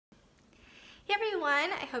Hey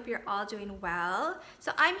everyone, I hope you're all doing well.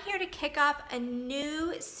 So I'm here to kick off a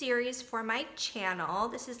new series for my channel.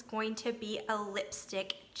 This is going to be a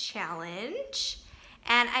lipstick challenge.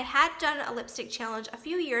 And I had done a lipstick challenge a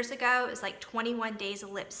few years ago. It was like 21 days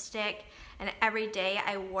of lipstick, and every day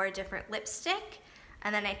I wore a different lipstick.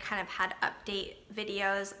 And then I kind of had update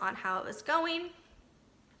videos on how it was going.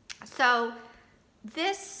 So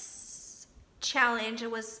this challenge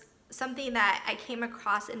was something that I came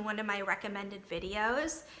across in one of my recommended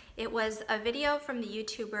videos. It was a video from the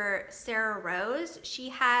YouTuber Sarah Rose. She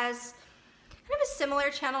has kind of a similar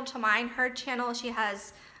channel to mine. Her channel, she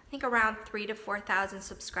has I think around 3,000 to 4,000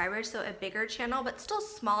 subscribers, so a bigger channel, but still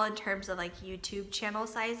small in terms of like YouTube channel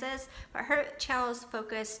sizes. But her channel is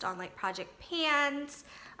focused on like project pans,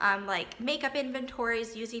 like makeup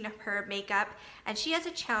inventories, using her makeup, and she has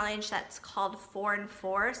a challenge that's called 4 and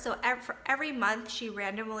 4. So for every month she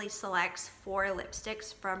randomly selects 4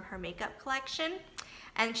 lipsticks from her makeup collection,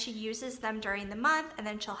 and she uses them during the month, and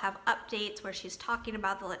then she'll have updates where she's talking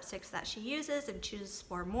about the lipsticks that she uses and chooses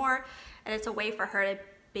 4 more. And it's a way for her to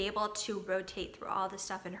be able to rotate through all the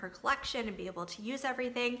stuff in her collection and be able to use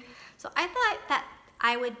everything. So I thought that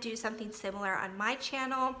I would do something similar on my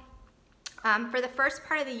channel. For the first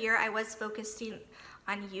part of the year, I was focusing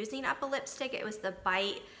on using up a lipstick. It was the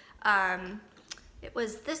Bite. It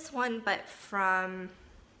was this one, but from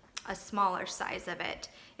a smaller size of it.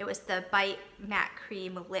 It was the Bite Matte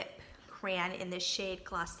Cream Lip Creme in the shade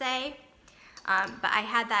Glace. But I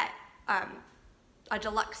had that, a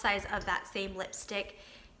deluxe size of that same lipstick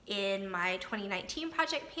in my 2019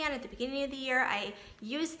 project pan at the beginning of the year. I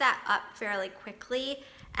used that up fairly quickly,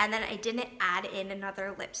 and then I didn't add in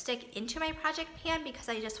another lipstick into my project pan because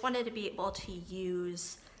I just wanted to be able to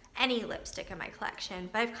use any lipstick in my collection.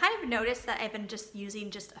 But I've kind of noticed that I've been just using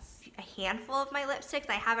just a handful of my lipsticks.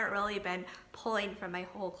 I haven't really been pulling from my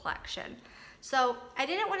whole collection. So I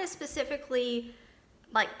didn't want to specifically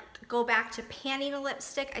like go back to panning a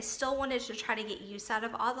lipstick. I still wanted to try to get use out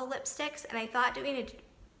of all the lipsticks, and I thought doing a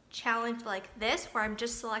challenge like this where I'm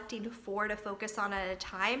just selecting 4 to focus on at a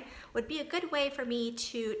time would be a good way for me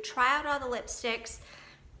to try out all the lipsticks.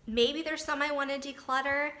 Maybe there's some I want to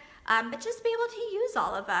declutter, but just be able to use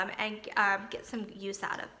all of them and get some use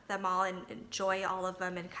out of them all and enjoy all of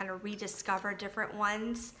them and kind of rediscover different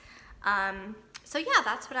ones. So yeah,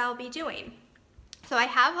 that's what I'll be doing. So I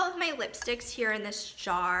have all of my lipsticks here in this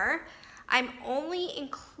jar. I'm only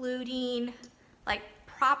including like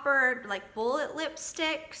proper like bullet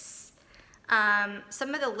lipsticks,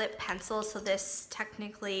 some of the lip pencils. So this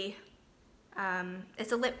technically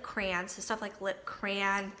it's a lip crayon, so stuff like lip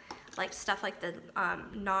crayon, like stuff like the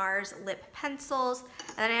NARS lip pencils,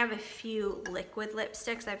 and then I have a few liquid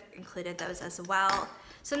lipsticks. I've included those as well.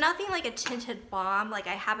 So nothing like a tinted balm. Like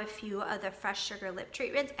I have a few of the Fresh Sugar lip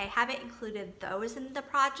treatments. I haven't included those in the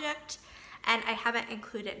project, and I haven't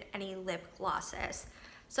included any lip glosses.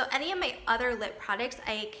 So any of my other lip products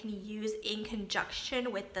I can use in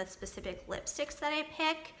conjunction with the specific lipsticks that I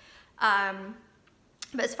pick.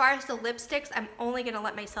 But as far as the lipsticks, I'm only gonna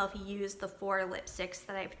let myself use the 4 lipsticks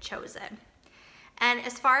that I've chosen. And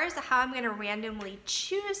as far as how I'm gonna randomly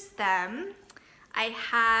choose them, I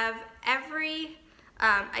have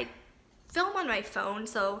I film on my phone.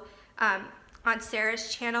 So on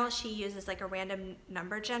Sarah's channel, she uses like a random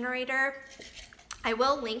number generator. I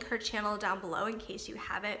will link her channel down below in case you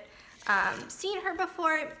haven't seen her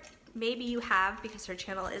before. Maybe you have because her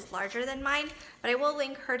channel is larger than mine, but I will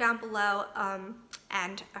link her down below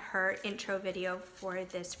and her intro video for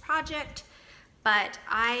this project. But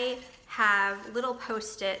I have little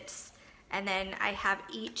post-its, and then I have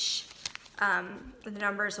each the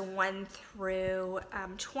numbers 1 through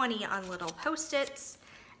 20 on little post-its,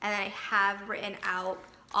 and I have written out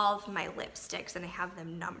all of my lipsticks and I have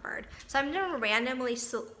them numbered. So I'm gonna randomly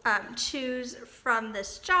choose from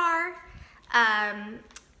this jar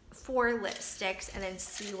 4 lipsticks and then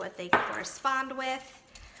see what they correspond with.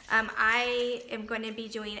 I am going to be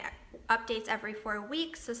doing updates every 4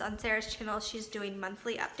 weeks. So on Sarah's channel, she's doing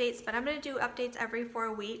monthly updates, but I'm gonna do updates every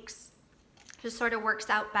 4 weeks. Just sort of works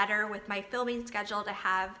out better with my filming schedule to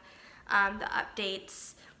have the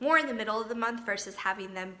updates more in the middle of the month versus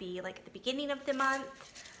having them be like at the beginning of the month.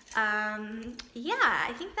 Yeah,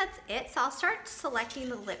 I think that's it. So I'll start selecting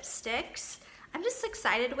the lipsticks. I'm just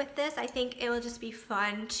excited with this. I think it will just be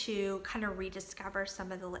fun to kind of rediscover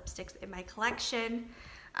some of the lipsticks in my collection.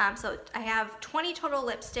 So I have 20 total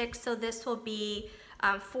lipsticks, so this will be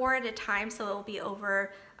 4 at a time, so it will be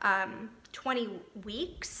over 20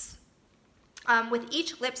 weeks. With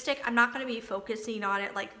each lipstick, I'm not going to be focusing on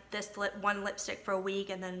it like this one lipstick for a week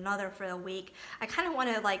and then another for a week. I kind of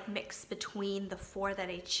want to like mix between the 4 that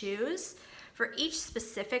I choose. For each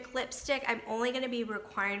specific lipstick, I'm only going to be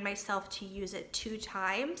requiring myself to use it 2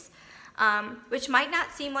 times, which might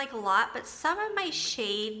not seem like a lot, but some of my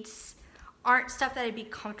shades aren't stuff that I'd be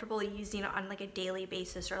comfortable using on like a daily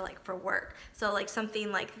basis or like for work. So like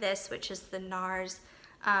something like this, which is the NARS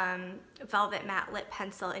Velvet Matte Lip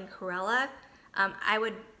Pencil in Corella, I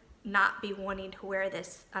would not be wanting to wear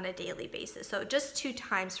this on a daily basis. So just 2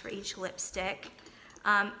 times for each lipstick.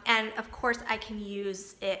 And of course I can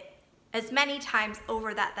use it as many times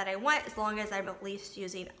over that I want, as long as I'm at least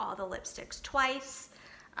using all the lipsticks twice.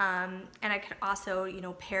 And I can also, you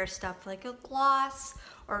know, pair stuff like a gloss,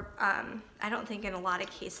 or I don't think in a lot of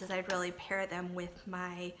cases I'd really pair them with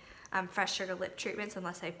my Fresh Sugar lip treatments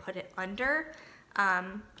unless I put it under.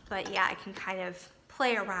 But yeah, I can kind of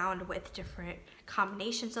play around with different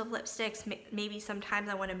combinations of lipsticks. Maybe sometimes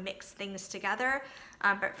I want to mix things together,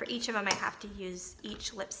 but for each of them I have to use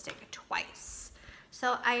each lipstick twice.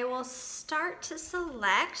 So I will start to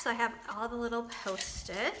select. So I have all the little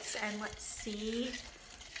Post-its, and let's see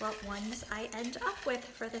what ones I end up with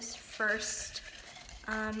for this first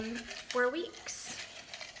 4 weeks.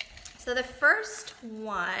 So the first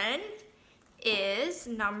one is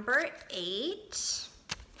number 8.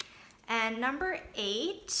 And number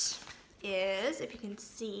 8 is, if you can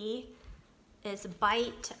see, is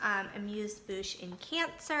Bite Amuse, Bouche in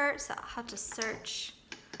Cancer. So I'll have to search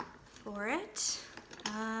for it.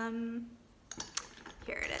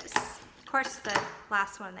 Here it is. Of course, the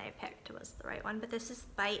last one that I picked was the right one, but this is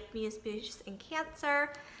Bite Amuse, Bouche in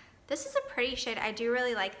Cancer. This is a pretty shade. I do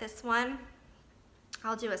really like this one.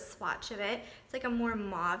 I'll do a swatch of it. It's like a more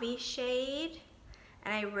mauve-y shade,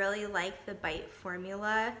 and I really like the Bite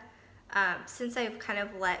formula. Since I've kind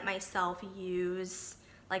of let myself use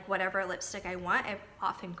like whatever lipstick I want, I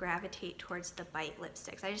often gravitate towards the Bite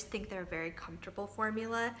lipsticks. I just think they're a very comfortable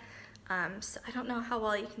formula. So I don't know how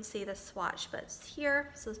well you can see the swatch, but it's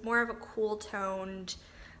here. So it's more of a cool toned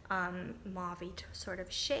mauve-y sort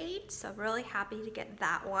of shade. So I'm really happy to get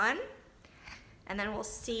that one. And then we'll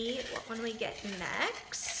see what one we get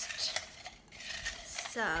next.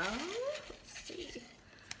 So let's see.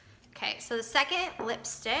 Okay, so the second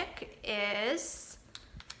lipstick is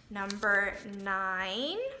number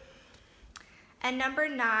 9. And number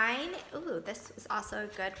 9, ooh, this is also a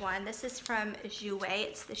good one. This is from Jouer.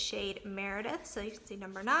 It's the shade Meredith, so you can see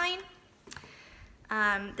number 9.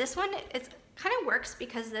 This one, it kind of works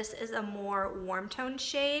because this is a more warm tone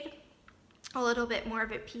shade, a little bit more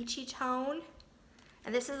of a peachy tone.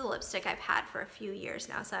 And this is a lipstick I've had for a few years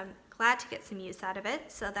now, so I'm glad to get some use out of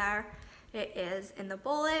it. So there it is in the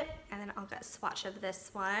bullet, and then I'll get a swatch of this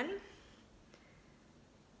one.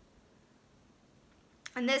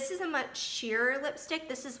 And this is a much sheerer lipstick.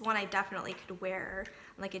 This is one I definitely could wear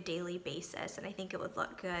on like a daily basis, and I think it would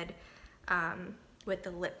look good with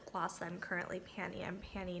the lip gloss that I'm currently panning. I'm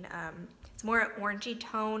panning, it's more an orangey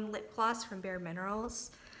tone lip gloss from Bare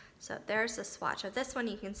Minerals. So there's a swatch of this one.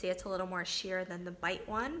 You can see it's a little more sheer than the Bite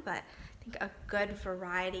one, but I think a good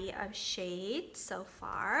variety of shades so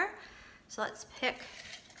far. So let's pick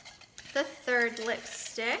the third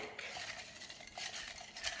lipstick.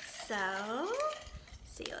 So let's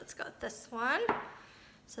see, let's go with this one.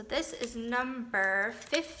 So this is number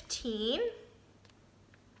 15.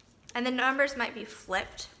 And the numbers might be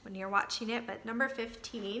flipped when you're watching it, but number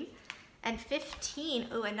 15. And 15,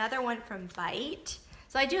 ooh, another one from Bite.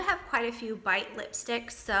 So I do have quite a few Bite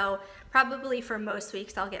lipsticks, so probably for most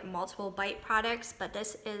weeks I'll get multiple Bite products, but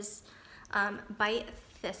this is Bite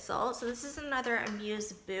Thistle. So this is another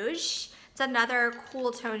Amuse Bouche. It's another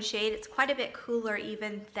cool tone shade. It's quite a bit cooler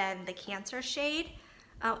even than the Cancer shade.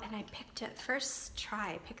 Oh, and I picked it first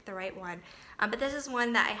try, I picked the right one. But this is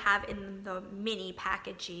one that I have in the mini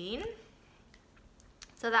packaging.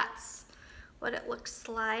 So that's what it looks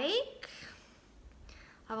like.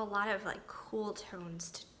 I have a lot of like cool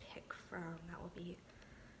tones to pick from. That will be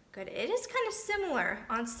good. It is kind of similar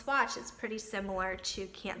on swatch. It's pretty similar to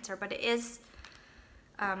Cancer, but it is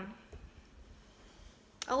a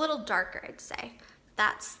little darker, I'd say.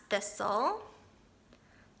 That's Thistle.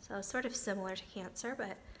 So sort of similar to Cancer,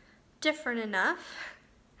 but different enough.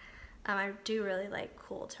 I do really like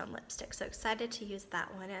cool tone lipstick, so excited to use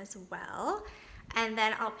that one as well. And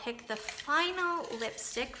then I'll pick the final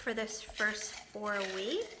lipstick for this first 4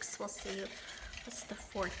 weeks. We'll see what's the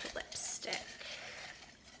fourth lipstick.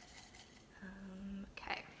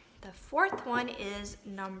 Okay, the fourth one is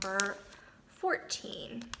number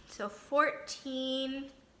 14. So 14,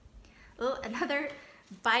 oh, another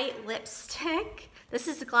Bite lipstick. This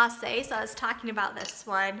is the Glace, so I was talking about this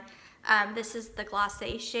one. This is the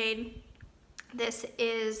Glace shade. This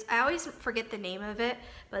is, I always forget the name of it,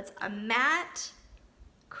 but it's a matte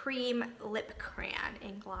Cream Lip Crayon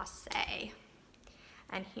in Glace.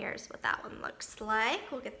 And here's what that one looks like.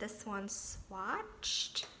 We'll get this one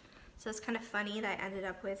swatched. So it's kind of funny that I ended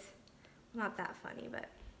up with, not that funny, but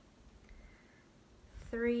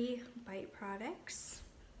 3 Bite products.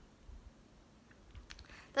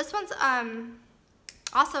 This one's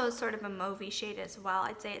also sort of a mauvey shade as well.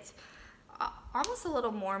 I'd say it's almost a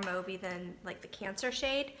little more mauvey than like the Cancer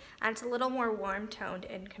shade, and it's a little more warm toned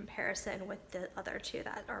in comparison with the other two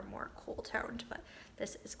that are more cool toned, but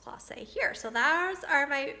this is Glace here. So those are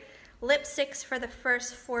my lipsticks for the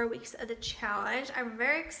first 4 weeks of the challenge. I'm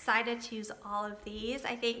very excited to use all of these.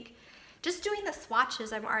 I think just doing the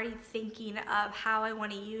swatches, I'm already thinking of how I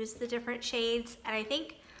want to use the different shades, and I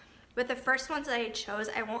think with the first ones that I chose,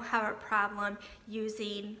 I won't have a problem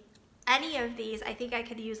using any of these. I think I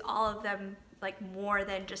could use all of them like more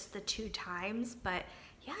than just the 2 times, but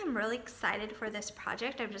yeah, I'm really excited for this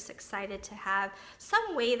project. I'm just excited to have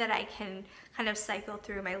some way that I can kind of cycle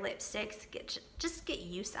through my lipsticks, just get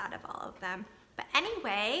use out of all of them. But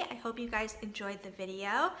anyway, I hope you guys enjoyed the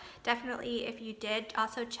video. Definitely, if you did,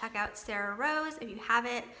 also check out Sarah Rose. If you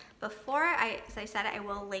haven't before, as I said, I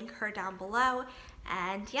will link her down below.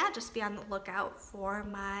 And yeah, just be on the lookout for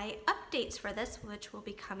my updates for this, which will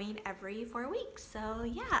be coming every 4 weeks. So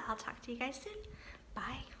yeah, I'll talk to you guys soon.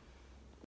 Bye.